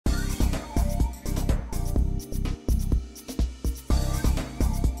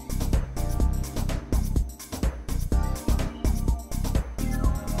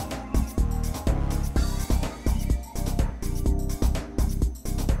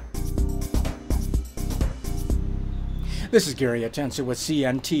This is Gary Atensa with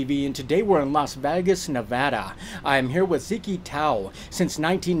CNTV, and today we're in Las Vegas, Nevada. I am here with Tsikki Thau. Since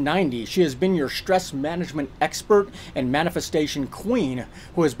 1990, she has been your stress management expert and manifestation queen,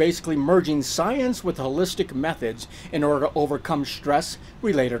 who is basically merging science with holistic methods in order to overcome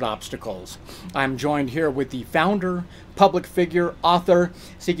stress-related obstacles. I'm joined here with the founder, public figure, author.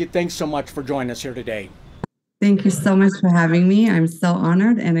 Tsikki, thanks so much for joining us here today. Thank you so much for having me. I'm so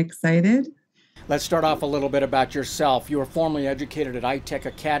honored and excited. Let's start off a little bit about yourself. You were formerly educated at iTech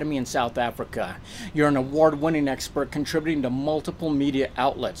Academy in South Africa. You're an award-winning expert contributing to multiple media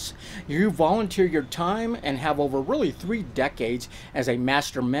outlets. You volunteer your time and have over really 3 decades as a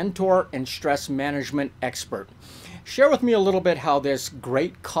master mentor and stress management expert. Share with me a little bit how this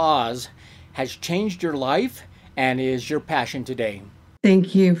great cause has changed your life and is your passion today.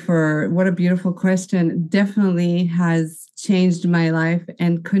 Thank you for what a beautiful question. Definitely has changed my life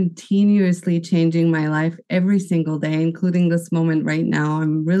and continuously changing my life every single day, including this moment right now.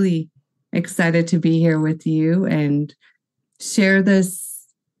 I'm really excited to be here with you and share this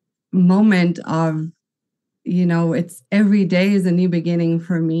moment of, it's every day is a new beginning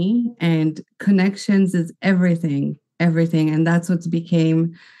for me, and connections is everything. And that's what's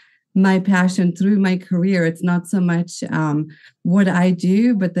became my passion through my career. It's not so much what I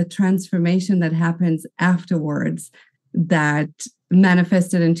do, but the transformation that happens afterwards that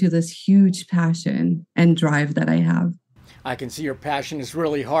manifested into this huge passion and drive that I have. I can see your passion is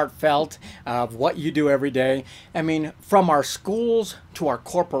really heartfelt of what you do every day. I mean, from our schools to our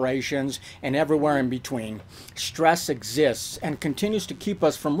corporations and everywhere in between, stress exists and continues to keep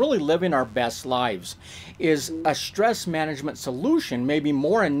us from really living our best lives. Is a stress management solution maybe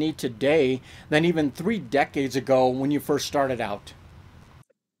more in need today than even 3 decades ago when you first started out?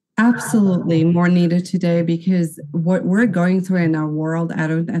 Absolutely more needed today, because what we're going through in our world,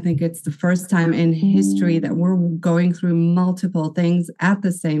 I think it's the first time in history that we're going through multiple things at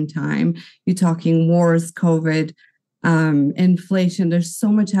the same time. You're talking wars, COVID, inflation. There's so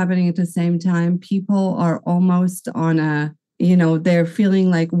much happening at the same time. People are almost on they're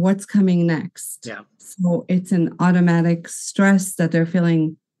feeling like what's coming next. Yeah. So it's an automatic stress that they're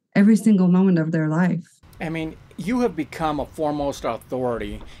feeling every single moment of their life. I mean, you have become a foremost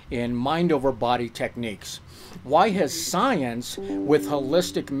authority in mind over body techniques. Why has science with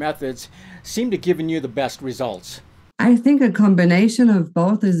holistic methods seemed to giving you the best results? I think a combination of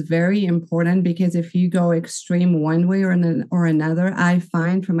both is very important, because if you go extreme one way or another, I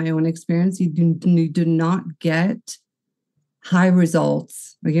find from my own experience, you do not get high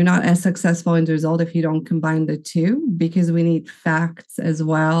results. You're not as successful in the result if you don't combine the two, because we need facts as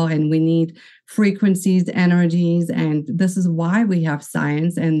well, and we need frequencies, energies, and this is why we have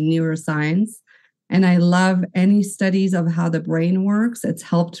science and neuroscience. And I love any studies of how the brain works. It's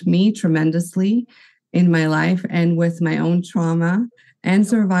helped me tremendously in my life and with my own trauma and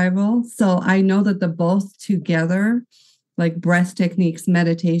survival. So I know that the both together, like breath techniques,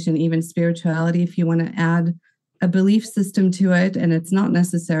 meditation, even spirituality, if you want to add a belief system to it, and it's not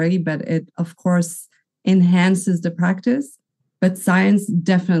necessary, but it, of course, enhances the practice. But science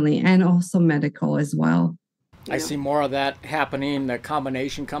definitely, and also medical as well. I see more of that happening, the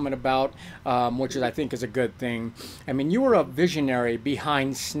combination coming about, which I think is a good thing. I mean, you were a visionary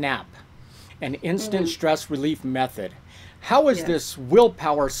behind SNAP, an instant stress relief method. How is this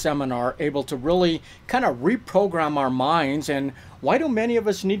willpower seminar able to really kind of reprogram our minds, and why do many of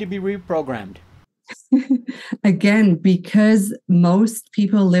us need to be reprogrammed? Again, because most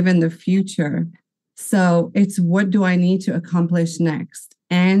people live in the future. So it's, what do I need to accomplish next?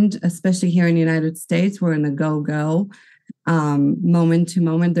 And especially here in the United States, we're in the go-go, moment to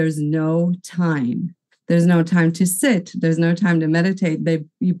moment. There's no time. There's no time to sit. There's no time to meditate.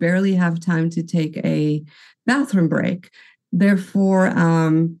 You barely have time to take a bathroom break. Therefore,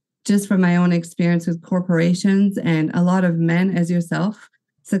 just from my own experience with corporations and a lot of men as yourself,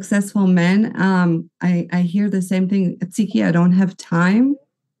 successful men, I hear the same thing. Tsikki, I don't have time.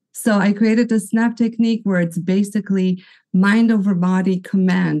 So I created the SNAP technique, where it's basically mind over body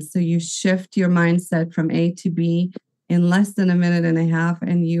commands. So you shift your mindset from A to B in less than a minute and a half,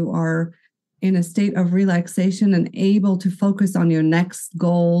 and you are in a state of relaxation and able to focus on your next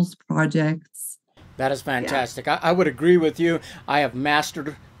goals, projects. That is fantastic. Yeah. I would agree with you. I have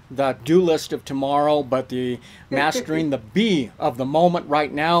mastered the do list of tomorrow, but the mastering the B of the moment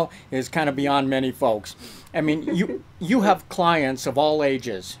right now is kind of beyond many folks. I mean, you have clients of all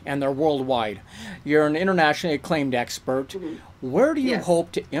ages, and they're worldwide. You're an internationally acclaimed expert. Where do you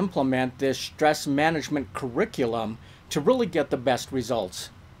hope to implement this stress management curriculum to really get the best results?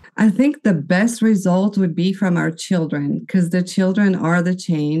 I think the best result would be from our children, because the children are the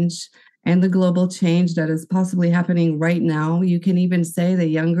change. and the global change that is possibly happening right now. You can even say the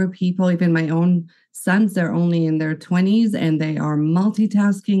younger people, even my own sons, they're only in their 20s and they are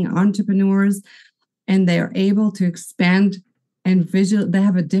multitasking entrepreneurs, and they are able to expand and they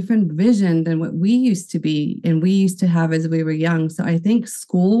have a different vision than what we used to be and we used to have as we were young. So I think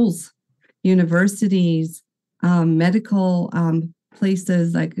schools, universities, medical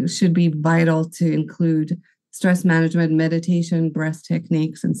places like should be vital to include stress management, meditation, breath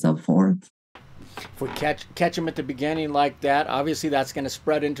techniques, and so forth. If we catch them at the beginning like that, obviously that's going to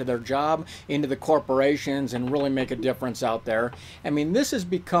spread into their job, into the corporations, and really make a difference out there. I mean, this has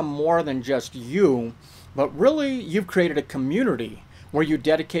become more than just you, but really you've created a community where you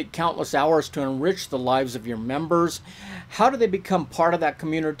dedicate countless hours to enrich the lives of your members. How do they become part of that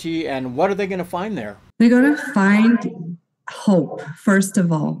community, and what are they going to find there? They're going to find hope, first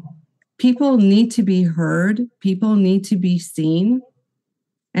of all. People need to be heard, people need to be seen,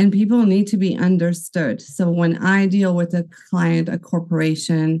 and people need to be understood. So when I deal with a client, a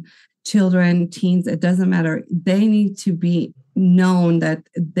corporation, children, teens, it doesn't matter. They need to be known that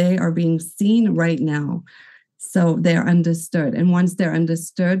they are being seen right now. So they're understood. And once they're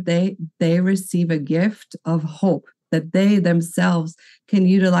understood, they receive a gift of hope that they themselves can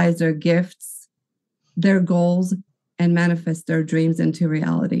utilize their gifts, their goals, and manifest their dreams into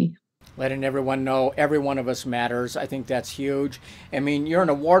reality. Letting everyone know every one of us matters. I think that's huge. I mean, you're an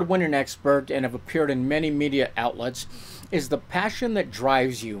award-winning expert and have appeared in many media outlets. Is the passion that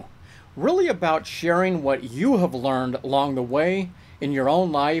drives you really about sharing what you have learned along the way in your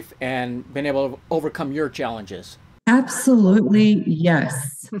own life and been able to overcome your challenges? Absolutely,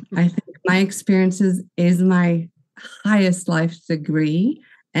 yes. I think my experiences is my highest life degree,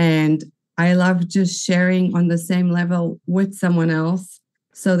 and I love just sharing on the same level with someone else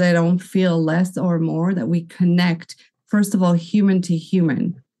so they don't feel less or more, that we connect, first of all, human to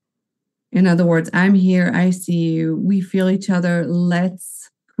human. In other words, I'm here, I see you, we feel each other, let's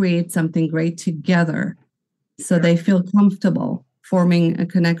create something great together so they feel comfortable forming a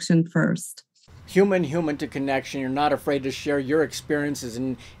connection first. Human to connection. You're not afraid to share your experiences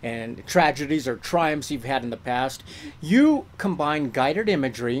and tragedies or triumphs you've had in the past. You combine guided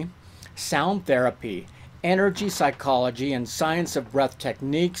imagery, sound therapy, energy psychology, and science of breath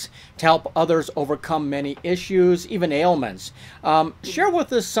techniques to help others overcome many issues, even ailments. Share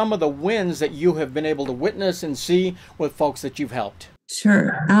with us some of the wins that you have been able to witness and see with folks that you've helped.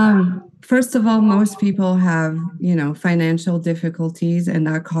 Sure. First of all, most people have, financial difficulties, and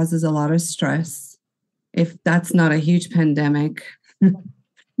that causes a lot of stress. If that's not a huge pandemic, a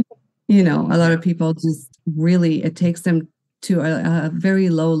lot of people just really, it takes them to a very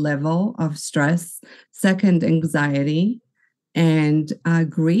low level of stress. Second, anxiety and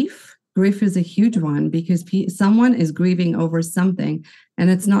grief. Grief is a huge one because someone is grieving over something, and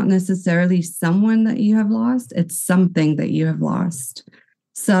it's not necessarily someone that you have lost, it's something that you have lost.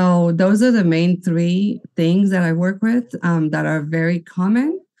 So those are the main three things that I work with that are very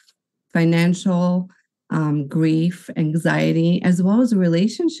common: financial, grief, anxiety, as well as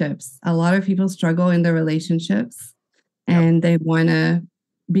relationships. A lot of people struggle in their relationships, and they want to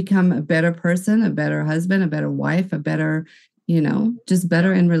become a better person, a better husband, a better wife, a better, just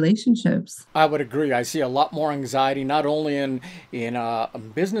better in relationships. I would agree. I see a lot more anxiety, not only in a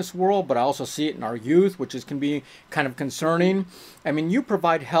business world, but I also see it in our youth, which can be kind of concerning. I mean, you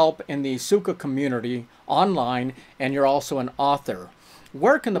provide help in the Tsikki community online, and you're also an author.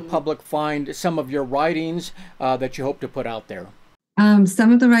 Where can the public find some of your writings that you hope to put out there?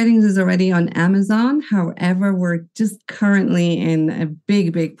 Some of the writings is already on Amazon. However, we're just currently in a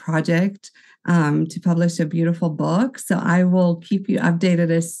big project to publish a beautiful book. So I will keep you updated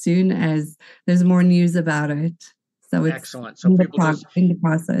as soon as there's more news about it. So it's excellent. So in the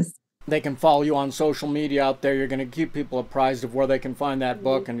process. They can follow you on social media out there. You're going to keep people apprised of where they can find that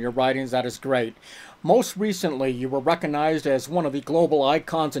book and your writings. That is great. Most recently, you were recognized as one of the global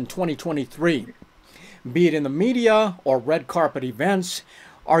icons in 2023. Be it in the media or red carpet events,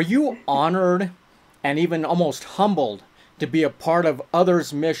 are you honored and even almost humbled to be a part of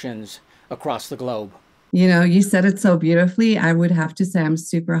others' missions across the globe? You said it so beautifully. I would have to say I'm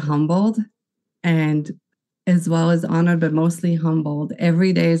super humbled, and as well as honored, but mostly humbled.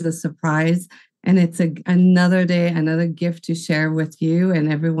 Every day is a surprise, and it's another day, another gift to share with you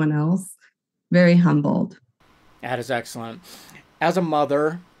and everyone else. Very humbled. That is excellent. As a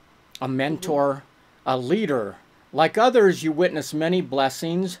mother, a mentor, a leader, like others, you witness many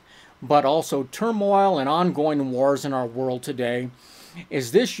blessings, but also turmoil and ongoing wars in our world today.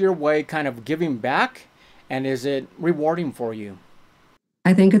 Is this your way kind of giving back, and is it rewarding for you?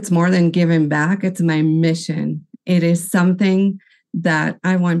 I think it's more than giving back. It's my mission. It is something that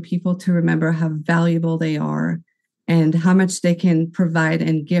I want people to remember how valuable they are and how much they can provide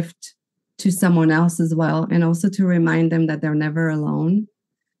and gift to someone else as well. And also to remind them that they're never alone.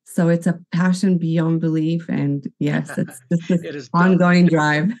 So it's a passion beyond belief. And yes, it's just this It is ongoing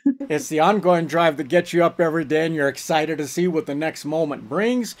drive. It's the ongoing drive that gets you up every day, and you're excited to see what the next moment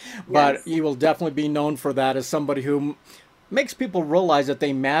brings. But Yes. you will definitely be known for that as somebody who makes people realize that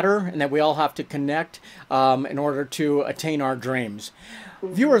they matter and that we all have to connect in order to attain our dreams.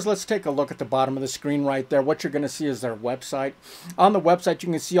 Viewers, let's take a look at the bottom of the screen right there. What you're going to see is their website. On the website,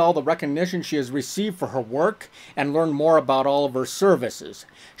 you can see all the recognition she has received for her work and learn more about all of her services.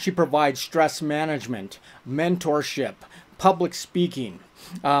 She provides stress management, mentorship, public speaking.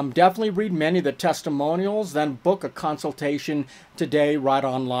 Definitely read many of the testimonials, then book a consultation today right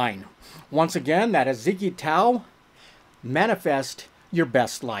online. Once again, that is Tsikki Thau. Manifest your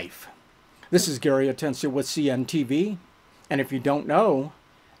best life. This is Gary Atencia with CNTV. And if you don't know,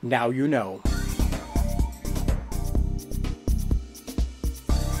 now you know.